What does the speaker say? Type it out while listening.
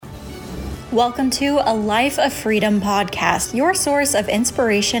Welcome to A Life of Freedom podcast, your source of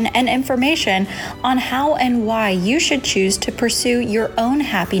inspiration and information on how and why you should choose to pursue your own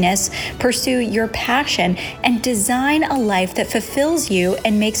happiness, pursue your passion, and design a life that fulfills you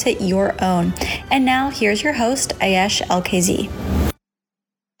and makes it your own. And now here's your host, Ayesh LKZ.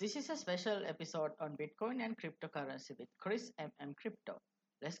 This is a special episode on Bitcoin and cryptocurrency with Chris MM Crypto.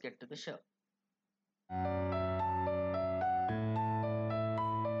 Let's get to the show.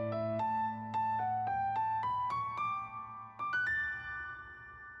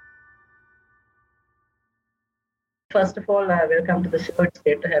 First of all, welcome to the show. It's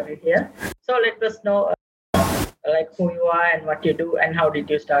great to have you here. So let us know who you are and what you do and how did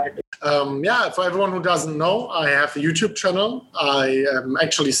you start it? For everyone who doesn't know, I have a YouTube channel. I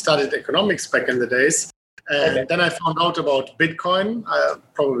actually studied economics back in the days. And then I found out about Bitcoin.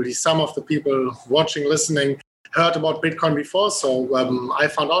 Probably some of the people watching, listening, heard about Bitcoin before. So I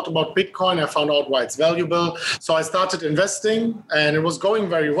found out about Bitcoin. I found out why it's valuable. So I started investing and it was going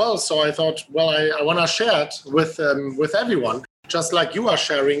very well. So I thought, well, I want to share it with everyone, just like you are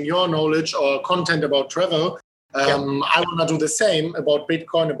sharing your knowledge or content about travel. I want to do the same about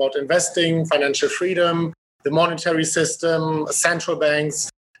Bitcoin, about investing, financial freedom, the monetary system, central banks.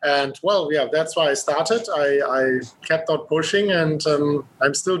 And that's why I started. I kept on pushing and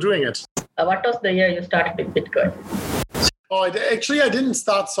I'm still doing it. What was the year you started with Bitcoin? I didn't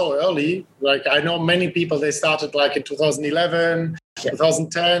start so early. Like I know many people, they started like in 2011,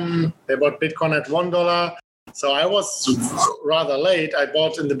 2010. They bought Bitcoin at $1. So I was rather late. I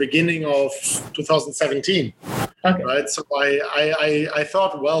bought in the beginning of 2017. Okay. Right. So I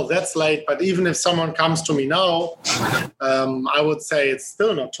thought, well, that's late. But even if someone comes to me now, I would say it's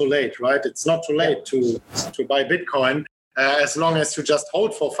still not too late, right? It's not too late to buy Bitcoin as long as you just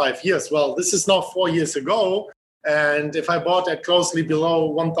hold for 5 years. Well, this is now 4 years ago. And if I bought at closely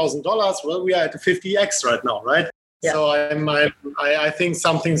below $1,000, well, we are at 50x right now, right? Yeah. So I think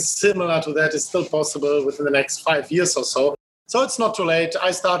something similar to that is still possible within the next 5 years or so. So it's not too late.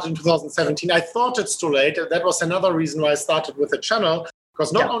 I started in 2017. I thought it's too late. That was another reason why I started with the channel,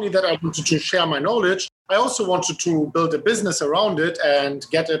 because not only that I wanted to share my knowledge, I also wanted to build a business around it and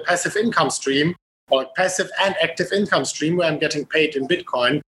get a passive income stream, or passive and active income stream where I'm getting paid in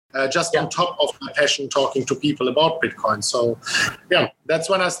Bitcoin, on top of my passion talking to people about Bitcoin. So that's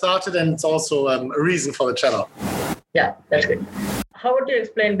when I started, and it's also a reason for the channel. Yeah, that's good. How would you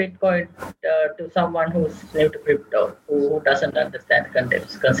explain Bitcoin to someone who's new to crypto, who doesn't understand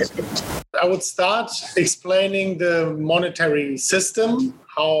the concept? I would start explaining the monetary system,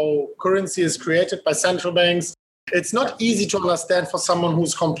 how currency is created by central banks. It's not easy to understand for someone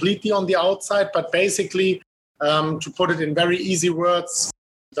who's completely on the outside, but basically, to put it in very easy words,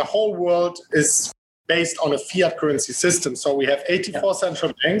 the whole world is based on a fiat currency system. So we have 84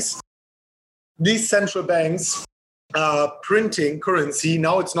 central banks. These central banks printing currency.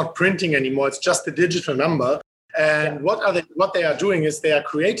 Now it's not printing anymore. It's just a digital number. And what they are doing is they are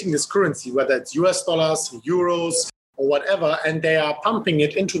creating this currency, whether it's US dollars, euros, or whatever, and they are pumping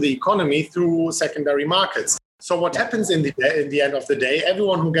it into the economy through secondary markets. So what happens in the end of the day,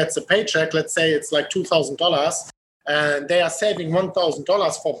 everyone who gets a paycheck, let's say it's like $2,000, and they are saving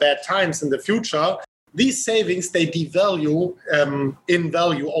 $1,000 for bad times in the future. These savings, they devalue in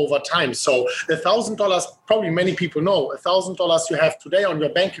value over time. So $1,000, probably many people know, $1,000 you have today on your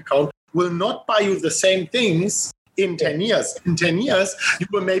bank account will not buy you the same things in 10 years. In 10 years, you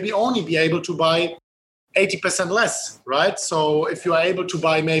will maybe only be able to buy 80% less, right? So if you are able to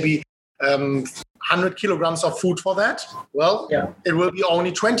buy maybe 100 kilograms of food for that, it will be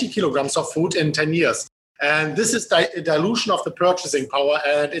only 20 kilograms of food in 10 years. And this is a dilution of the purchasing power.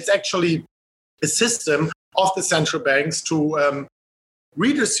 And it's actually a system of the central banks to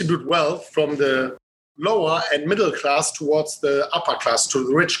redistribute wealth from the lower and middle class towards the upper class, to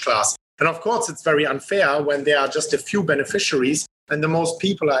the rich class. And of course, it's very unfair when there are just a few beneficiaries and the most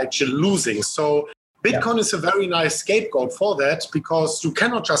people are actually losing. So Bitcoin is a very nice scapegoat for that, because you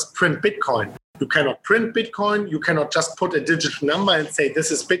cannot just print Bitcoin. You cannot print Bitcoin. You cannot just put a digital number and say, this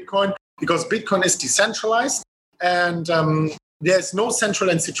is Bitcoin, because Bitcoin is decentralized. And there's no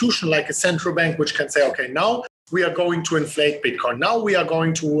central institution like a central bank which can say, okay, now we are going to inflate Bitcoin. Now we are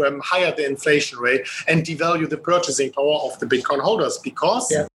going to higher the inflation rate and devalue the purchasing power of the Bitcoin holders,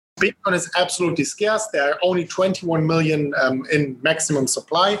 because Bitcoin is absolutely scarce. There are only 21 million in maximum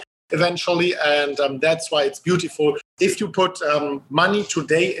supply eventually. And that's why it's beautiful. If you put money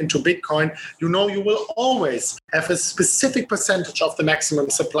today into Bitcoin, you know you will always have a specific percentage of the maximum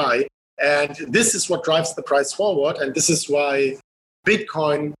supply. And this is what drives the price forward. And this is why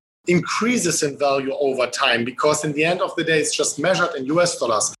Bitcoin increases in value over time, because in the end of the day, it's just measured in US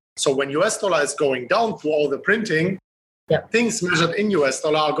dollars. So when US dollar is going down through all the printing, things measured in US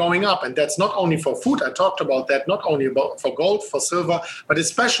dollar are going up. And that's not only for food. I talked about that, not only for gold, for silver, but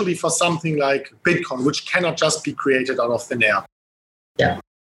especially for something like Bitcoin, which cannot just be created out of thin air. Yeah.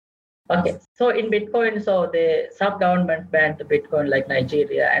 Okay. So in Bitcoin, some government banned the Bitcoin like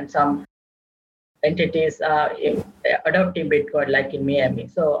Nigeria, and some entities are adopting Bitcoin like in Miami.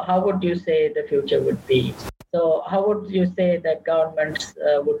 So how would you say the future would be? So how would you say that governments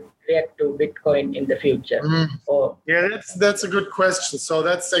would react to Bitcoin in the future? Yeah, that's a good question. So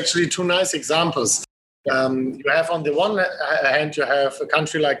that's actually two nice examples. You have on the one hand, you have a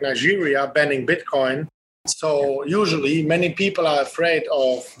country like Nigeria banning Bitcoin. So usually many people are afraid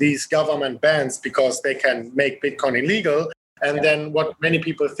of these government bans because they can make Bitcoin illegal. And then what many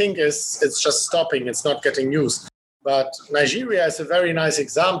people think is it's just stopping, it's not getting used. But Nigeria is a very nice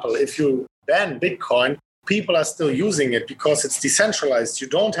example. If you ban Bitcoin, people are still using it because it's decentralized. You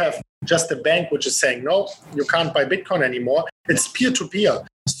don't have just a bank which is saying, no, you can't buy Bitcoin anymore. It's peer-to-peer.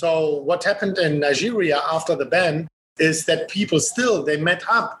 So what happened in Nigeria after the ban is that people they met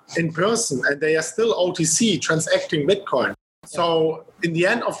up in person and they are still OTC transacting Bitcoin. So in the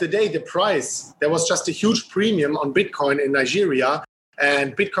end of the day, the price, there was just a huge premium on Bitcoin in Nigeria,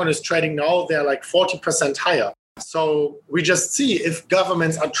 and Bitcoin is trading now, they're like 40% higher. So we just see if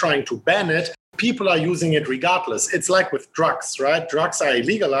governments are trying to ban it, people are using it regardless. It's like with drugs, right? Drugs are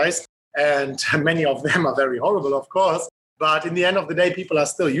illegalized, and many of them are very horrible, of course. But in the end of the day, people are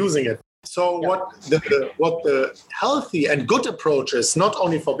still using it. So what the healthy and good approach is, not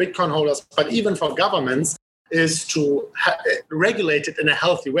only for Bitcoin holders, but even for governments, is to regulate it in a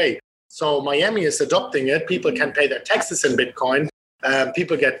healthy way. So Miami is adopting it. People can pay their taxes in Bitcoin.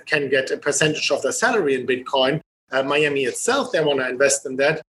 People can get a percentage of their salary in Bitcoin. Miami itself, they want to invest in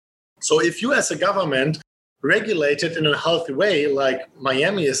that. So if you as a government regulate it in a healthy way, like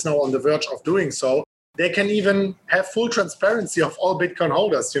Miami is now on the verge of doing so, they can even have full transparency of all Bitcoin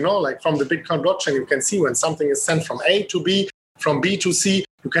holders. Like from the Bitcoin blockchain, you can see when something is sent from A to B, from B to C.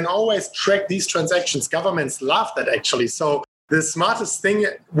 You can always track these transactions. Governments love that, actually. So the smartest thing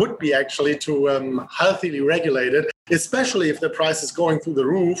would be actually to healthily regulate it, especially if the price is going through the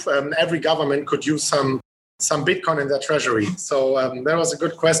roof. Every government could use some Bitcoin in their treasury. So that was a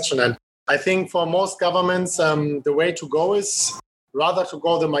good question. And I think for most governments, the way to go is rather to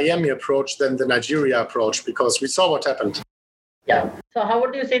go the Miami approach than the Nigeria approach, because we saw what happened. Yeah. So how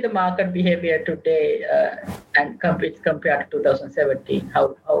would you say the market behavior today and compared to 2017?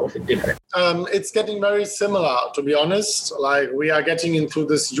 How was it different? It's getting very similar, to be honest. Like we are getting into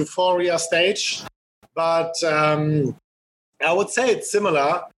this euphoria stage, but I would say it's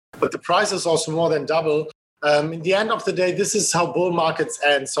similar, but the price is also more than double. In the end of the day, this is how bull markets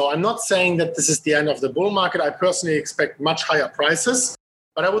end. So I'm not saying that this is the end of the bull market. I personally expect much higher prices,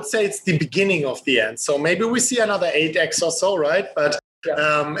 but I would say it's the beginning of the end. So maybe we see another 8x or so, right? But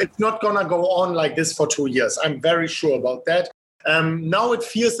it's not going to go on like this for 2 years. I'm very sure about that. Now it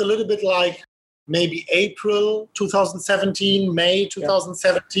feels a little bit like maybe April 2017, May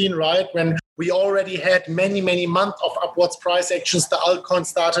 2017, right? When we already had many, many months of upwards price actions. The altcoins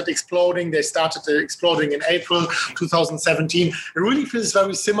started exploding. They started exploding in April 2017. It really feels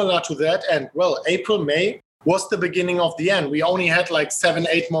very similar to that. And well, April, May was the beginning of the end. We only had like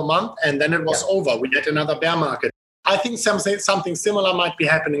 7-8 more months, and then it was over. We had another bear market. I think something similar might be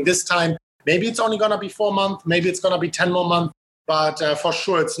happening this time. Maybe it's only going to be 4 months. Maybe it's going to be 10 more months. But for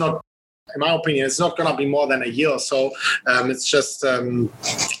sure, it's not, in my opinion, it's not going to be more than a year or so. It's just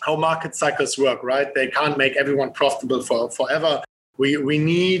how market cycles work, right? They can't make everyone profitable forever. We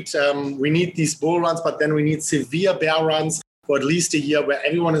need these bull runs, but then we need severe bear runs for at least a year where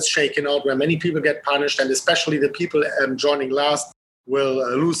everyone is shaken out, where many people get punished, and especially the people joining last will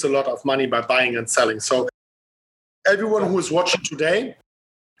lose a lot of money by buying and selling. So everyone who is watching today,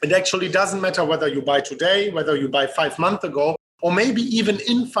 it actually doesn't matter whether you buy today, whether you buy 5 months ago, or maybe even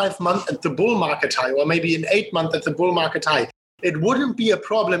in 5 months at the bull market high, or maybe in 8 months at the bull market high. It wouldn't be a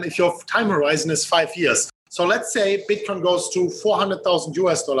problem if your time horizon is 5 years. So let's say Bitcoin goes to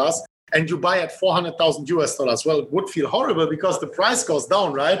 $400,000 and you buy at $400,000. Well, it would feel horrible because the price goes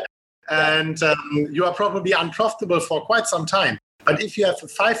down, right? And you are probably unprofitable for quite some time. But if you have a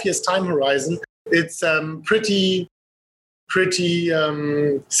 5 years time horizon, it's pretty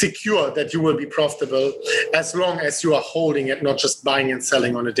secure that you will be profitable as long as you are holding it, not just buying and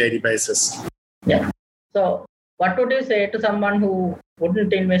selling on a daily basis. Yeah. So what would you say to someone who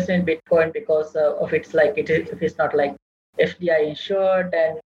wouldn't invest in Bitcoin because of its like if it's not like FDI insured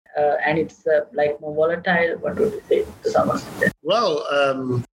and it's like more volatile? What would you say to someone? Well,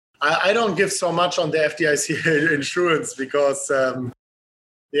 I don't give so much on the FDIC insurance because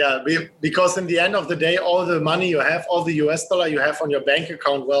Yeah, because in the end of the day, all the money you have, all the US dollar you have on your bank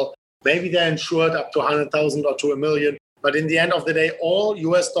account, well, maybe they're insured up to 100,000 or to $1 million. But in the end of the day, all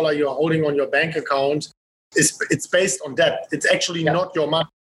US dollar you're holding on your bank account, it's based on debt. It's actually not your money.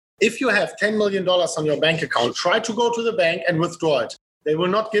 If you have $10 million on your bank account, try to go to the bank and withdraw it. They will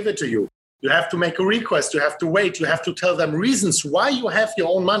not give it to you. You have to make a request. You have to wait. You have to tell them reasons why you have your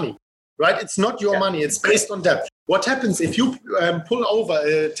own money, right? It's not your money. It's based on debt. What happens if you pull over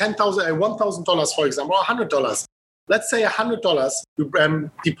 $1,000, for example, or $100? Let's say $100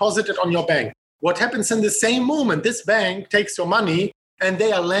 you deposit it on your bank. What happens in the same moment? This bank takes your money and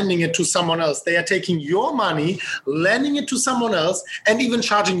they are lending it to someone else. They are taking your money, lending it to someone else, and even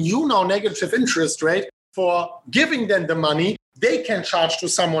charging you now negative interest rate for giving them the money. They can charge to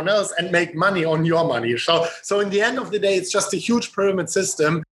someone else and make money on your money. So in the end of the day, it's just a huge pyramid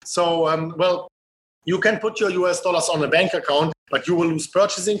system. So, you can put your US dollars on a bank account, but you will lose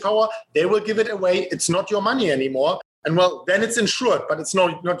purchasing power. They will give it away. It's not your money anymore. And then it's insured, but it's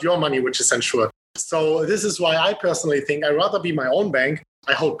not your money which is insured. So this is why I personally think I'd rather be my own bank.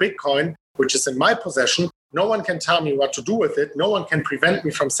 I hold Bitcoin, which is in my possession. No one can tell me what to do with it. No one can prevent me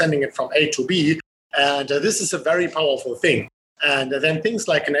from sending it from A to B. And this is a very powerful thing. And then things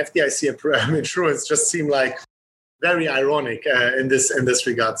like an FDIC insurance just seem like very ironic in this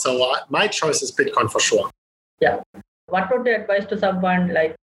regard. So my choice is Bitcoin for sure. Yeah. What would you advise to someone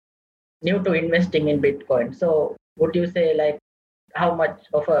like new to investing in Bitcoin? So would you say like how much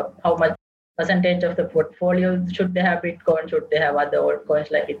percentage of the portfolio should they have Bitcoin? Should they have other altcoins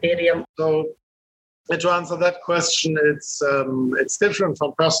like Ethereum? So to answer that question, it's different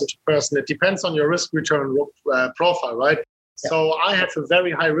from person to person. It depends on your risk return profile, right? Yeah. So I have a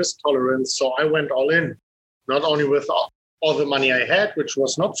very high risk tolerance. So I went all in, not only with all the money I had, which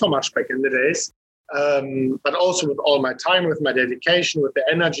was not so much back in the days, but also with all my time, with my dedication, with the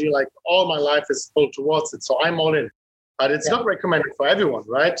energy, like all my life is pulled towards it. So I'm all in. But it's not recommended for everyone,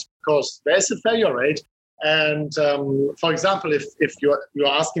 right? Because there's a failure rate. And for example, if you're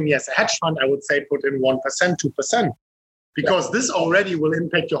asking me as a hedge fund, I would say put in 1%, 2%, because this already will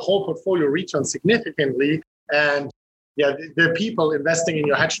impact your whole portfolio return significantly. And the people investing in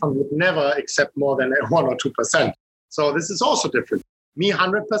your hedge fund would never accept more than 1 or 2%. So this is also different. Me,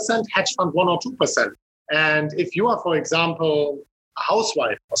 100%, hedge fund 1 or 2%. And if you are, for example, a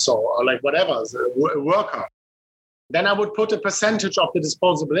housewife or so, or like whatever, a worker, then I would put a percentage of the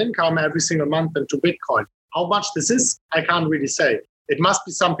disposable income every single month into Bitcoin. How much this is, I can't really say. It must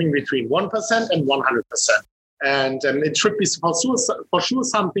be something between 1% and 100%. And it should be for sure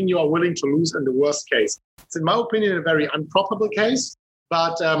something you are willing to lose in the worst case. It's, in my opinion, a very improbable case.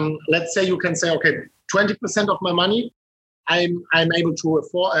 But let's say you can say, okay, 20% of my money, I'm able to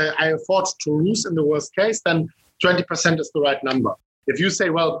afford to lose in the worst case, then 20% is the right number. If you say,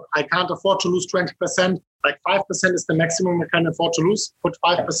 well, I can't afford to lose 20%, like 5% is the maximum I can afford to lose, put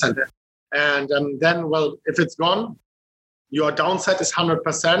 5% in. And then, well, if it's gone, your downside is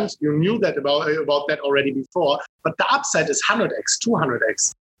 100%. You knew that about that already before, but the upside is 100x,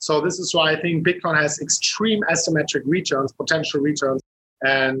 200x. So this is why I think Bitcoin has extreme asymmetric returns, potential returns.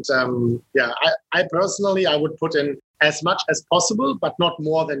 And I personally, I would put in as much as possible, but not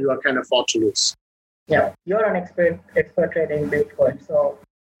more than you can afford to lose. Yeah, you're an expert trading Bitcoin. So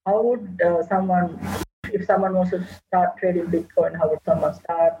how would if someone wants to start trading Bitcoin, how would someone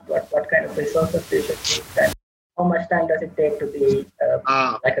start? What kind of resources they should use? And how much time does it take to be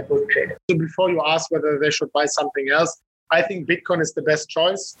like a good trader? So before you ask whether they should buy something else, I think Bitcoin is the best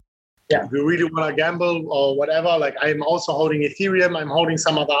choice. Yeah. If you really want to gamble or whatever, like I'm also holding Ethereum, I'm holding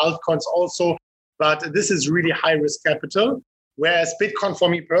some other altcoins also, but this is really high risk capital. Whereas Bitcoin for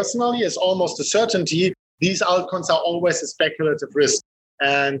me personally is almost a certainty. These altcoins are always a speculative risk.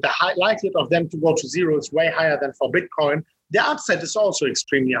 And the high likelihood of them to go to zero is way higher than for Bitcoin. The upside is also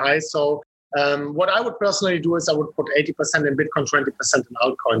extremely high. So what I would personally do is I would put 80% in Bitcoin, 20% in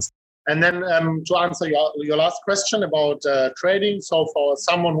altcoins. And then to answer your last question about trading, so for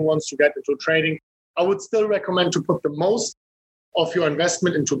someone who wants to get into trading, I would still recommend to put the most of your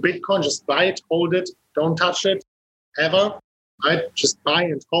investment into Bitcoin. Just buy it, hold it, don't touch it ever, right? Just buy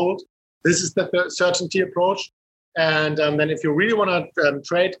and hold. This is the certainty approach. And then if you really want to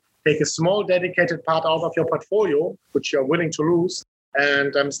trade, take a small dedicated part out of your portfolio, which you're willing to lose,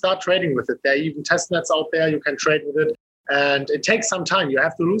 and start trading with it. There are even testnets out there. You can trade with it. And it takes some time. You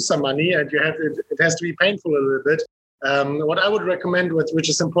have to lose some money, and it has to be painful a little bit. What I would recommend, which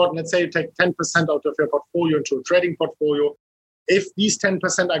is important, let's say you take 10% out of your portfolio into a trading portfolio. If these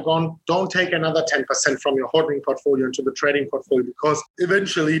 10% are gone, don't take another 10% from your holding portfolio into the trading portfolio, because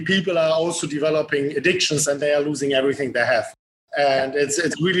eventually people are also developing addictions and they are losing everything they have. And it's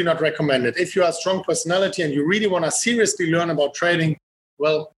really not recommended. If you are a strong personality and you really want to seriously learn about trading,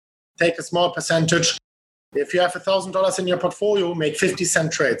 well, take a small percentage. If you have $1,000 in your portfolio, make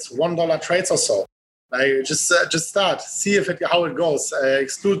 50-cent trades, $1 trades or so. Just start, see how it goes.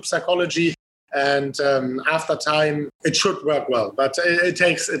 Exclude psychology, and after time, it should work well. But it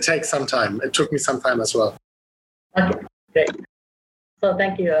takes some time. It took me some time as well. Okay, great. So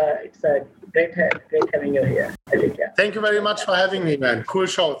thank you. It's great having you here. Thank you very much for having me, man. Cool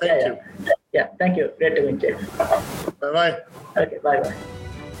show. Thank you. Yeah, thank you. Great to meet you. Bye-bye. Okay, bye-bye.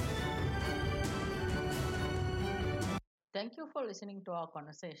 Thank you for listening to our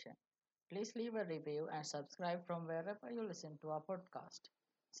conversation. Please leave a review and subscribe from wherever you listen to our podcast.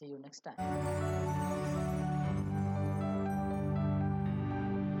 See you next time.